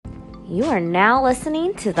You are now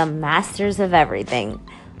listening to the Masters of Everything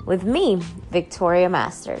with me, Victoria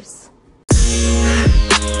Masters.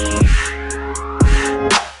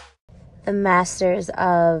 The Masters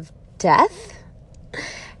of Death.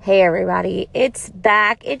 Hey everybody, it's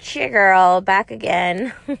back. It's your girl back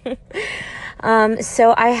again.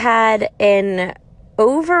 So I had an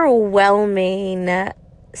overwhelming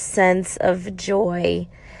sense of joy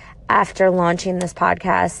after launching this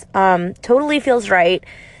podcast. Totally feels right.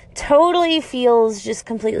 Totally feels just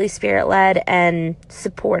completely spirit-led and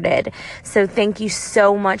supported. So thank you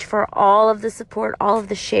so much for all of the support, all of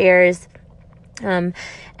the shares, and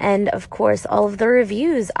of course, all of the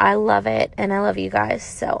reviews. I love it, and I love you guys.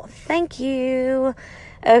 So thank you.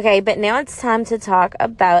 Okay, but now it's time to talk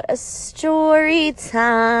about a story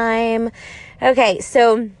time. Okay,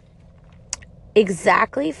 so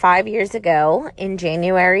exactly 5 years ago, in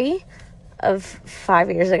January of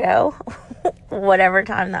 5 years ago, whatever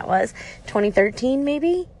time that was, 2013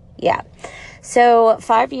 maybe? Yeah. So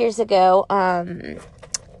 5 years ago,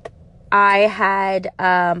 I had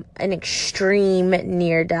an extreme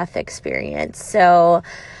near-death experience. So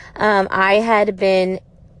I had been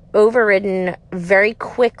overridden very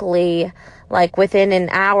quickly, like within an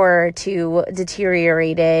hour or two,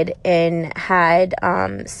 deteriorated and had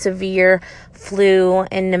severe flu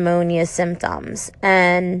and pneumonia symptoms.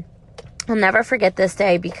 And I'll never forget this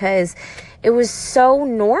day because it was so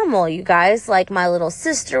normal, you guys. Like, my little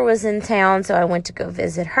sister was in town, so I went to go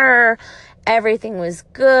visit her. Everything was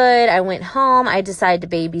good. I went home. I decided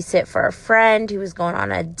to babysit for a friend who was going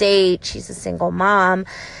on a date. She's a single mom.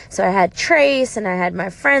 So I had Trace and I had my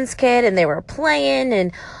friend's kid and they were playing,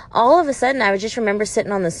 and all of a sudden I would just remember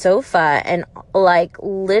sitting on the sofa and like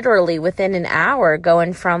literally within an hour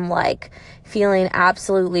going from like feeling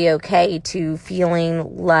absolutely okay to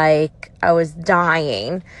feeling like I was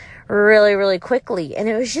dying really, really quickly. And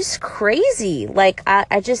it was just crazy. Like,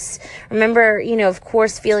 I just remember, of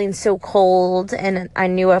course, feeling so cold, and I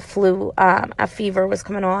knew a fever was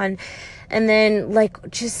coming on. And then, like,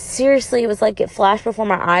 just seriously, it was like it flashed before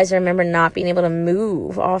my eyes. I remember not being able to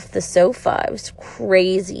move off the sofa. It was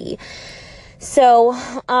crazy. So,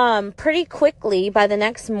 pretty quickly, by the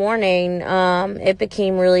next morning, it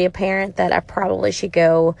became really apparent that I probably should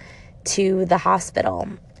go to the hospital.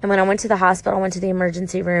 And when I went to the hospital, I went to the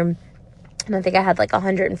emergency room, and I think I had like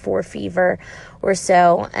 104 fever or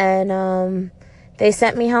so. And they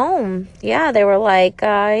sent me home. Yeah, they were like,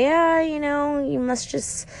 you must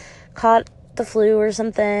just caught the flu or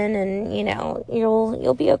something, and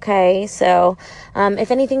you'll be okay. So if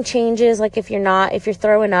anything changes, like if you're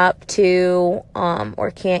throwing up too,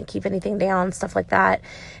 or can't keep anything down, stuff like that,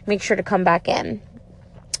 make sure to come back in.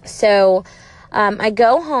 So I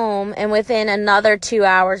go home, and within another 2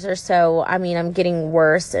 hours or so, I'm getting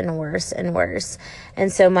worse and worse and worse. And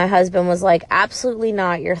so my husband was like, absolutely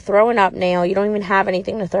not. You're throwing up now. You don't even have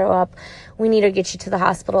anything to throw up. We need to get you to the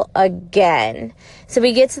hospital again. So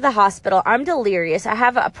we get to the hospital. I'm delirious. I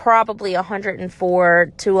have probably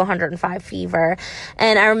 104 to 105 fever.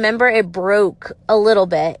 And I remember it broke a little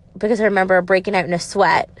bit because I remember breaking out in a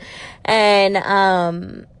sweat.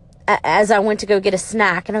 And, as I went to go get a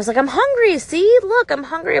snack, and I was like, I'm hungry. See, look, I'm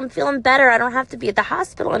hungry. I'm feeling better. I don't have to be at the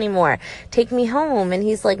hospital anymore. Take me home. And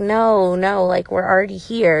he's like, no, like we're already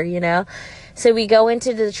here, So we go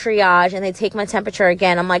into the triage and they take my temperature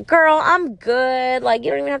again. I'm like, girl, I'm good. Like,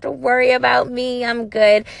 you don't even have to worry about me. I'm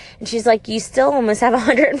good. And she's like, you still almost have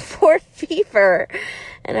 104 fever.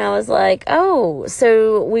 And I was like, oh.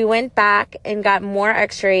 So we went back and got more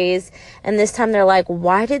x-rays. And this time they're like,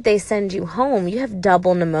 why did they send you home? You have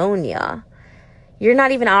double pneumonia. You're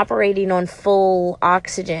not even operating on full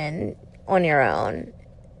oxygen on your own.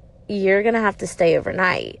 You're going to have to stay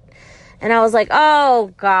overnight. And I was like,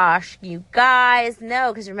 oh gosh, you guys,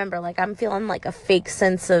 no. Because remember, like, I'm feeling like a fake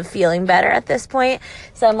sense of feeling better at this point.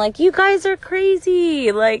 So I'm like, you guys are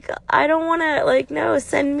crazy. Like, I don't want to, like, no,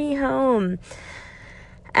 send me home.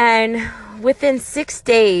 And within 6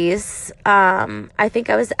 days, I think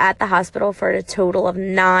I was at the hospital for a total of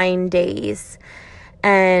 9 days,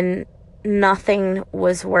 and nothing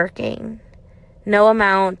was working. No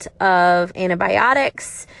amount of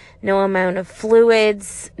antibiotics, no amount of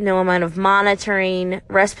fluids, no amount of monitoring,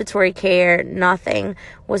 respiratory care, nothing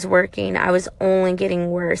was working. I was only getting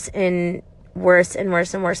worse and worse and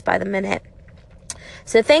worse and worse by the minute.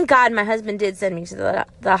 So thank God my husband did send me to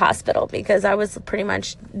the hospital, because I was pretty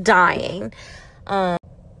much dying.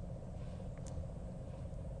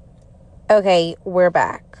 Okay, we're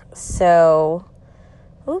back. So,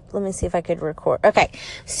 let me see if I could record. Okay,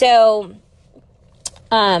 so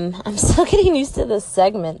I'm still getting used to this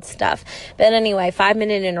segment stuff. But anyway,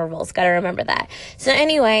 5-minute intervals. Got to remember that. So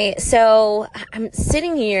anyway, so I'm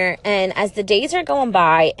sitting here, and as the days are going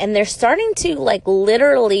by, and they're starting to like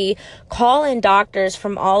literally call in doctors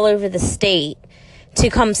from all over the state to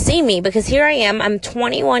come see me, because here I am. I'm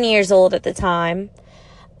 21 years old at the time,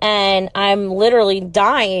 and I'm literally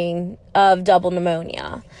dying of double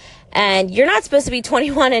pneumonia. And you're not supposed to be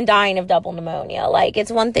 21 and dying of double pneumonia. Like, it's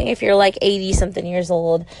one thing if you're like 80 something years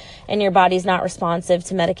old and your body's not responsive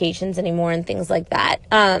to medications anymore and things like that.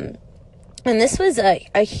 And this was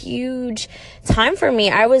a huge time for me.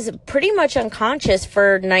 I was pretty much unconscious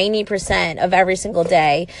for 90% of every single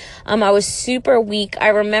day. I was super weak. I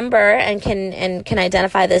remember and can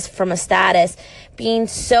identify this from a status, being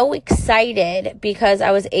so excited because I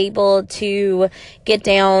was able to get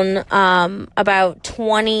down about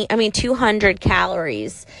 200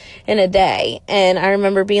 calories in a day. And I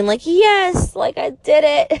remember being like, yes, like I did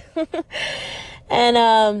it.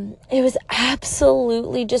 And it was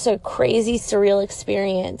absolutely just a crazy, surreal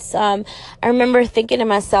experience. I remember thinking to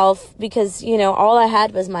myself, because, you know, all I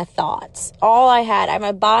had was my thoughts. All I had.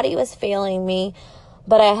 My body was failing me,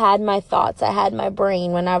 but I had my thoughts. I had my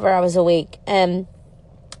brain whenever I was awake. And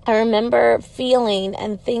I remember feeling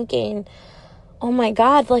and thinking, oh my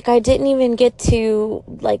God, like I didn't even get to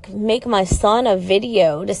like make my son a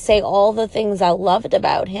video to say all the things I loved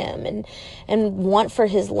about him and want for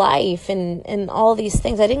his life and all these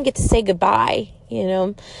things. I didn't get to say goodbye, you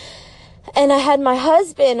know. And I had my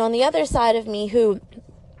husband on the other side of me who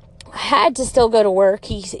had to still go to work.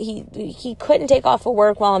 He couldn't take off of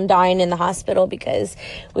work while I'm dying in the hospital because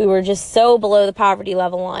we were just so below the poverty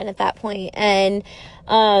level line at that point. And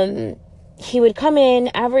he would come in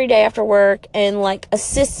every day after work and like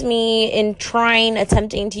assist me in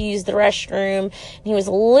attempting to use the restroom. And he was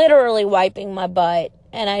literally wiping my butt.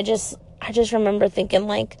 And I just remember thinking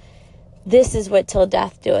like, this is what Till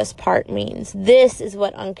Death Do Us part means. This is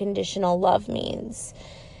what unconditional love means.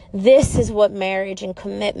 This is what marriage and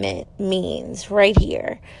commitment means right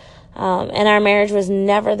here. And our marriage was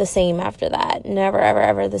never the same after that. Never, ever,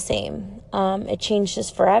 ever the same. It changed us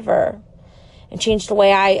forever. It changed the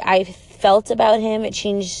way I felt about him. It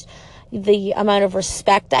changed the amount of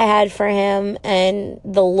respect I had for him and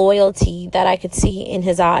the loyalty that I could see in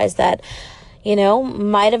his eyes that, you know,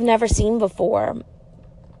 might have never seen before.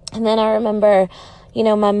 And then I remember, you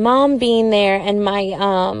know, my mom being there and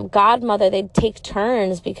my godmother, they'd take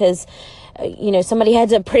turns because, you know, somebody had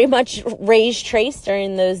to pretty much raise Trace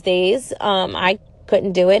during those days. I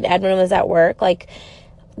couldn't do it. Edwin was at work. Like,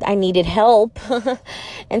 I needed help.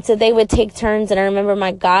 And so they would take turns. And I remember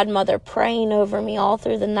my godmother praying over me all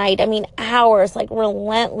through the night. I mean, hours, like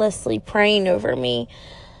relentlessly praying over me.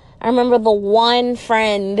 I remember the one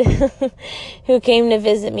friend who came to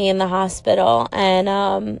visit me in the hospital.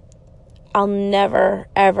 And I'll never,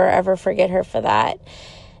 ever, ever forget her for that.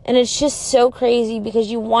 And it's just so crazy because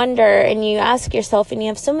you wonder and you ask yourself and you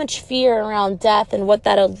have so much fear around death and what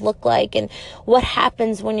that'll look like and what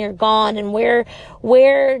happens when you're gone and where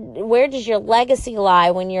does your legacy lie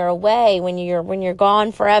when you're away, when you're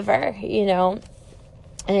gone forever, you know.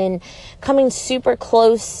 And coming super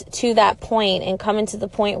close to that point and coming to the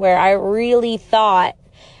point where I really thought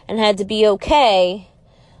and had to be okay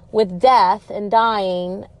with death and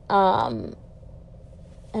dying. And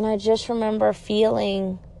I just remember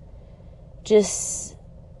feeling just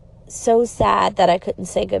so sad that I couldn't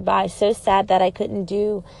say goodbye, so sad that I couldn't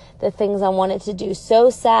do the things I wanted to do, so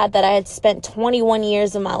sad that I had spent 21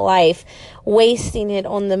 years of my life wasting it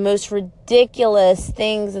on the most ridiculous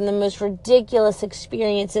things and the most ridiculous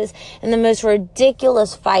experiences and the most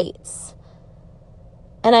ridiculous fights.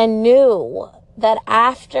 And I knew that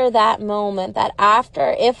after that moment, that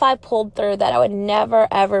after, if I pulled through, that I would never,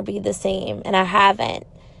 ever be the same. And I haven't.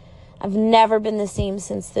 I've never been the same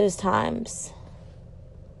since those times.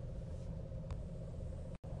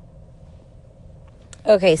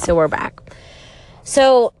 Okay, so we're back.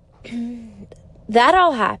 So that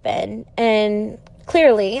all happened, and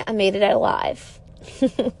clearly I made it out alive.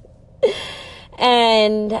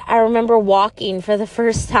 And I remember walking for the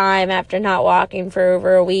first time after not walking for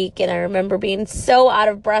over a week. And I remember being so out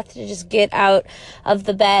of breath to just get out of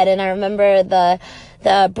the bed. And I remember the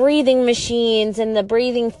breathing machines and the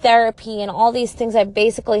breathing therapy and all these things I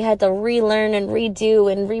basically had to relearn and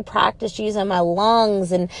redo and repractice using my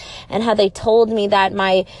lungs, and how they told me that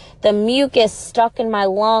the mucus stuck in my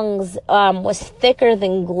lungs was thicker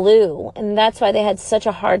than glue, and that's why they had such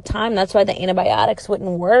a hard time. That's why the antibiotics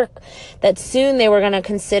wouldn't work. That soon they were going to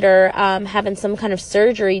consider having some kind of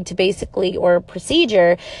surgery to basically, or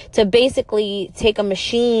procedure to basically take a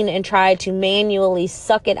machine and try to manually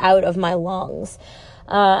suck it out of my lungs.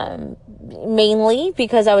 mainly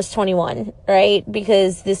because I was 21, right?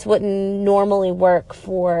 Because this wouldn't normally work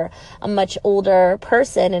for a much older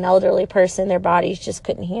person, an elderly person. Their bodies just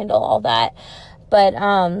couldn't handle all that. But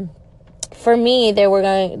for me,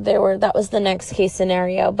 that was the next case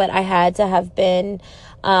scenario, but I had to have been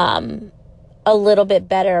a little bit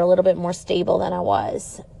better, a little bit more stable than I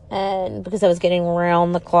was. And because I was getting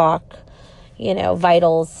around the clock,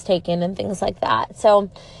 vitals taken and things like that.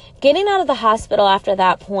 So getting out of the hospital after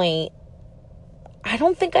that point, I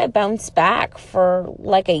don't think I bounced back for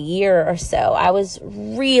like a year or so. I was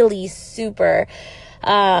really super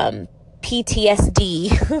PTSD.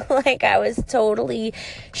 Like, I was totally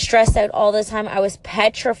stressed out all the time. I was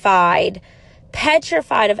petrified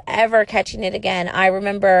of ever catching it again. I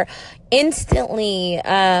remember instantly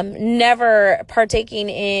never partaking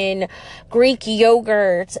in Greek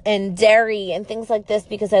yogurt and dairy and things like this,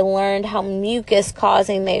 because I learned how mucus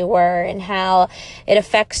causing they were and how it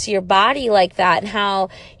affects your body like that, and how,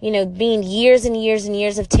 being years and years and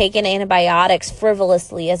years of taking antibiotics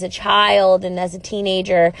frivolously as a child and as a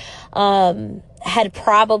teenager, had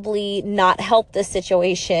probably not helped the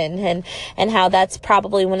situation, and how that's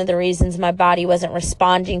probably one of the reasons my body wasn't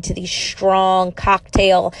responding to these strong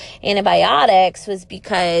cocktail antibiotics, was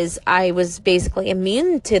because I was basically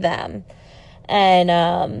immune to them,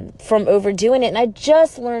 and from overdoing it. And I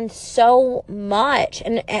just learned so much.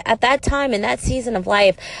 And at that time, in that season of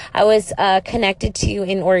life, I was connected to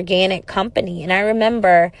an organic company, and I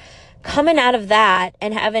remember coming out of that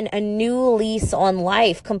and having a new lease on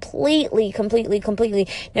life, completely,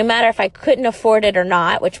 no matter if I couldn't afford it or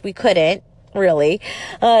not, which we couldn't really,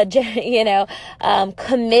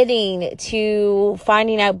 committing to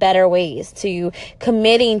finding out better ways, to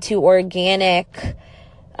committing to organic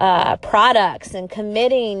products, and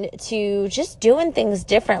committing to just doing things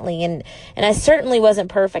differently. And I certainly wasn't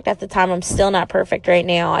perfect at the time. I'm still not perfect right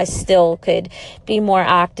now. I still could be more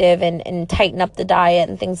active and tighten up the diet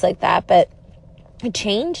and things like that. But it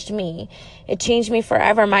changed me. It changed me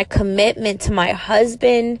forever. My commitment to my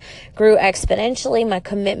husband grew exponentially. My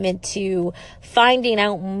commitment to finding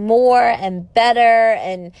out more and better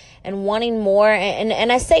and wanting more.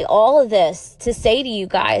 And I say all of this to say to you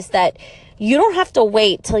guys that you don't have to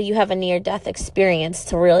wait till you have a near-death experience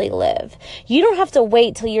to really live. You don't have to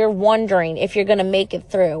wait till you're wondering if you're going to make it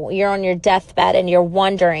through. You're on your deathbed and you're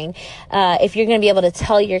wondering if you're going to be able to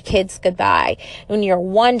tell your kids goodbye. When you're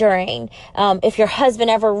wondering if your husband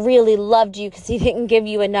ever really loved you because he didn't give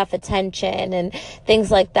you enough attention and things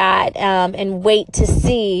like that. And wait to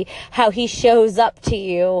see how he shows up to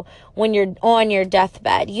you when you're on your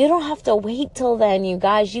deathbed. You don't have to wait till then, you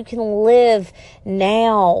guys. You can live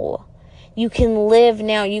now. You can live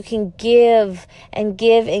now. You can give and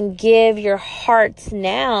give and give your hearts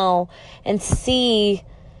now, and see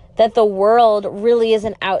that the world really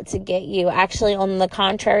isn't out to get you. Actually, on the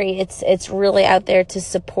contrary, it's really out there to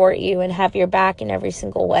support you and have your back in every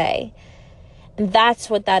single way. And that's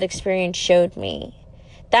what that experience showed me.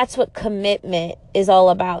 That's what commitment is all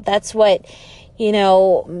about. That's what,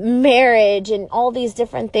 marriage and all these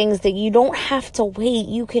different things, that you don't have to wait.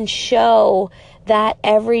 You can show that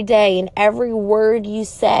every day, in every word you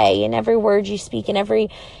say, in every word you speak, in every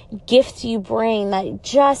gift you bring, that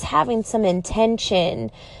just having some intention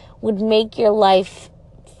would make your life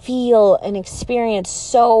feel and experience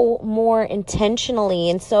so more intentionally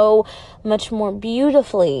and so much more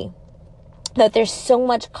beautifully. That there's so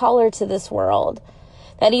much color to this world,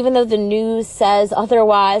 that even though the news says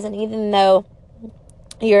otherwise, and even though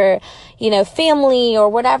your, family or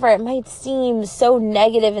whatever, it might seem so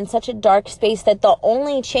negative in such a dark space, that the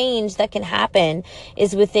only change that can happen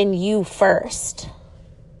is within you first.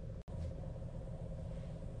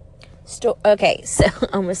 Okay, so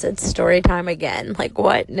I almost said story time again. Like,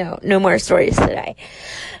 what? No more stories today.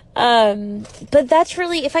 But that's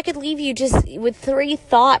really, if I could leave you just with 3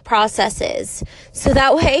 thought processes, so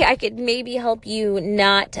that way I could maybe help you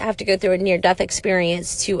not have to go through a near-death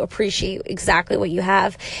experience to appreciate exactly what you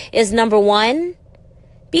have, is number 1,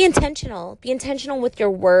 be intentional. Be intentional with your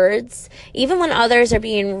words, even when others are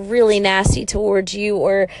being really nasty towards you,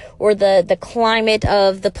 or the climate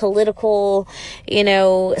of the political,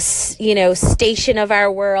 station of our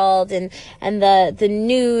world, and the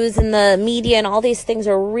news and the media and all these things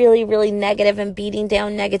are really, really negative and beating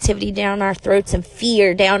down negativity down our throats and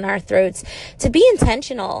fear down our throats. To be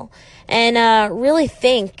intentional and really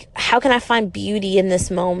think, how can I find beauty in this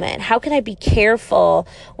moment? How can I be careful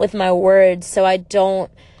with my words so I don't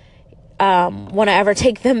want to ever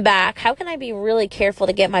take them back? How can I be really careful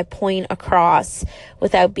to get my point across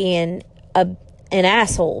without being an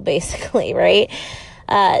asshole, basically, right?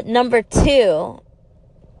 Number 2,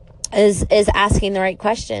 is asking the right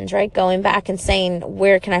questions, right? Going back and saying,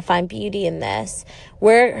 where can I find beauty in this?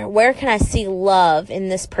 Where can I see love in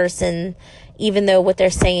this person, even though what they're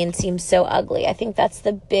saying seems so ugly? I think that's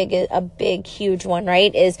a big, huge one,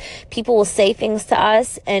 right? Is people will say things to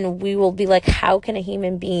us and we will be like, how can a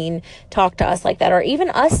human being talk to us like that? Or even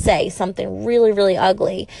us say something really, really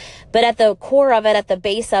ugly. But at the core of it, at the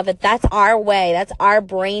base of it, that's our way. That's our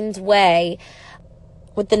brain's way,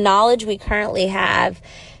 with the knowledge we currently have,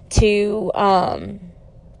 to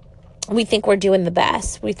we think we're doing the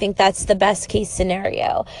best. We think that's the best case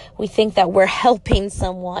scenario. We think that we're helping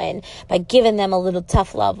someone by giving them a little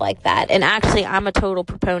tough love like that. And actually, I'm a total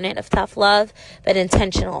proponent of tough love, but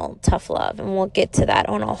intentional tough love. And we'll get to that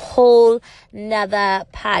on a whole nother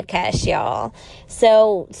podcast, y'all.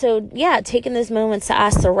 So yeah, taking those moments to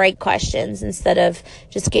ask the right questions instead of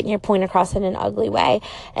just getting your point across in an ugly way.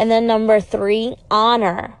 And then number 3,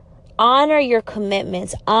 honor. Honor your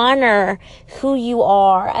commitments. Honor who you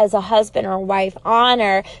are as a husband or wife.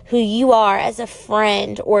 Honor who you are as a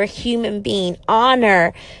friend or a human being.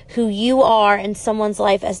 Honor who you are in someone's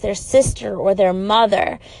life as their sister or their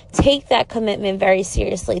mother. Take that commitment very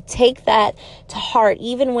seriously. Take that to heart,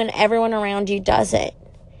 even when everyone around you doesn't.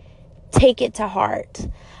 Take it to heart.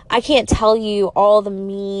 I can't tell you all the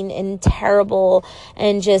mean and terrible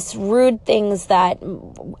and just rude things that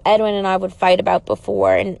Edwin and I would fight about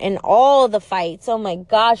before, and all the fights. Oh my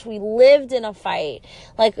gosh, we lived in a fight.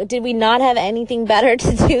 Like, did we not have anything better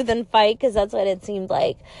to do than fight? Because that's what it seemed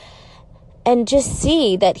like. And just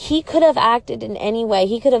see that he could have acted in any way.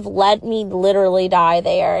 He could have let me literally die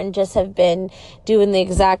there and just have been doing the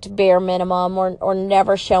exact bare minimum, or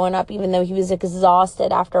never showing up even though he was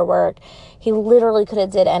exhausted after work. He literally could have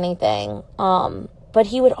did anything. But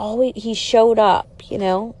he showed up,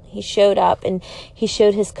 he showed up, and he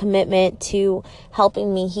showed his commitment to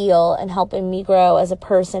helping me heal and helping me grow as a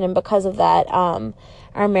person. And because of that,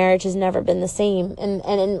 our marriage has never been the same.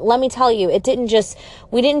 And let me tell you, we didn't just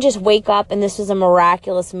wake up and this was a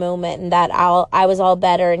miraculous moment and that I was all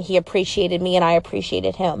better and he appreciated me and I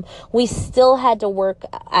appreciated him. We still had to work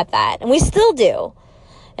at that, and we still do.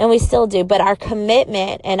 But our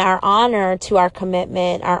commitment and our honor to our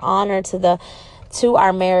commitment, our honor to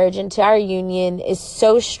our marriage and to our union is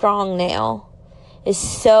so strong now. Is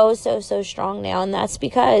so strong now. And that's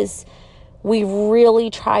because we really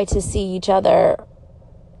try to see each other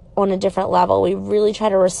on a different level. We really try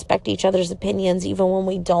to respect each other's opinions, even when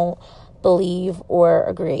we don't believe or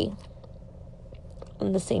agree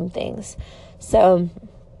on the same things. So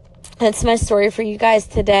that's my story for you guys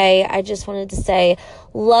today. I just wanted to say,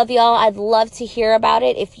 love y'all. I'd love to hear about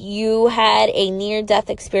it. If you had a near-death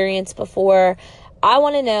experience before, I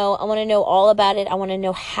want to know. I want to know all about it. I want to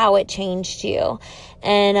know how it changed you.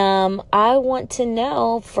 And I want to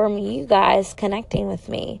know from you guys connecting with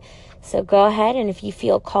me. So go ahead, and if you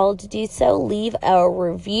feel called to do so, leave a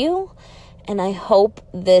review. And I hope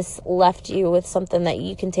this left you with something that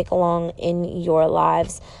you can take along in your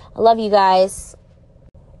lives. I love you guys.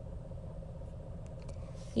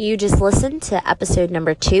 You just listened to episode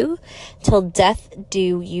number 2, Till Death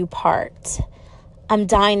Do You Part. I'm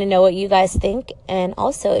dying to know what you guys think, and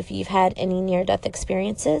also if you've had any near-death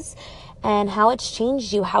experiences and how it's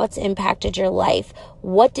changed you, how it's impacted your life.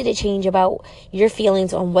 What did it change about your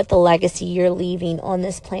feelings on what the legacy you're leaving on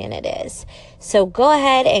this planet is? So go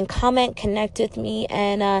ahead and comment, connect with me,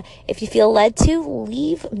 and if you feel led to,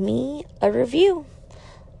 leave me a review.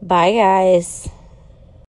 Bye, guys.